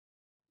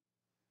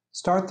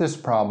Start this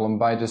problem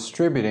by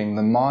distributing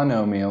the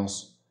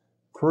monomials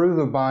through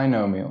the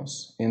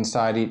binomials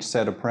inside each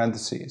set of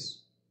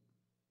parentheses.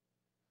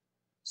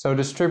 So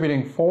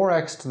distributing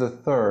 4x to the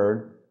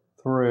third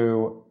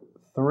through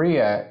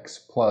 3x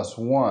plus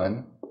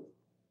 1,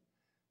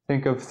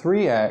 think of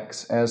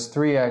 3x as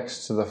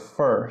 3x to the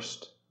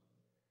first,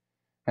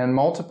 and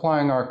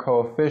multiplying our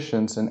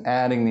coefficients and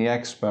adding the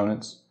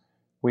exponents,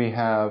 we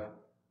have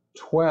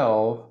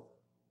 12x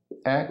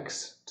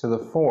to the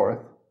fourth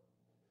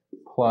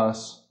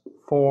plus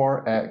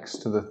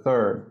 4x to the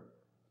third.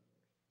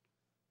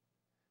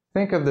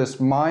 Think of this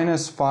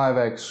minus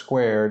 5x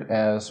squared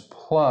as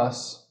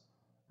plus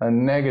a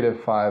negative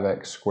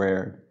 5x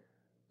squared,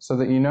 so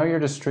that you know you're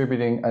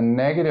distributing a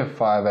negative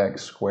 5x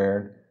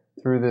squared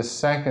through this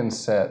second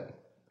set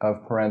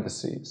of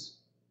parentheses.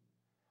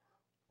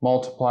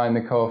 Multiplying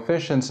the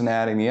coefficients and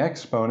adding the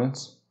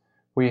exponents,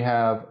 we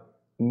have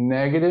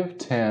negative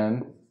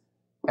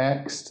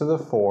 10x to the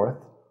fourth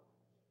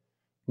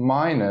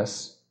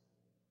minus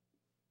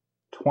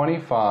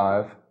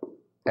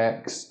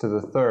 25x to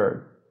the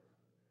third.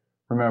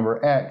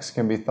 Remember, x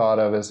can be thought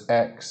of as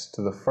x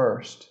to the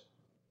first.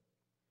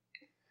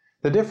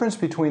 The difference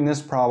between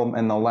this problem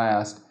and the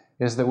last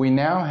is that we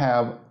now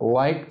have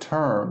like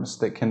terms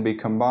that can be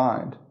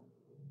combined.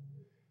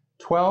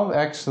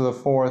 12x to the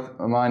fourth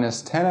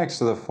minus 10x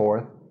to the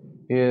fourth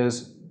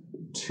is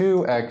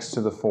 2x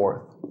to the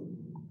fourth.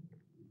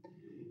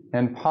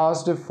 And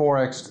positive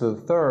 4x to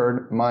the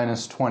third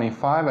minus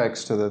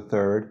 25x to the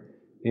third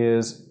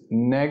is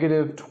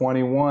negative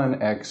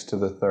 21x to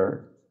the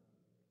third.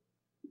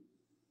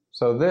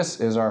 So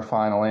this is our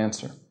final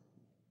answer.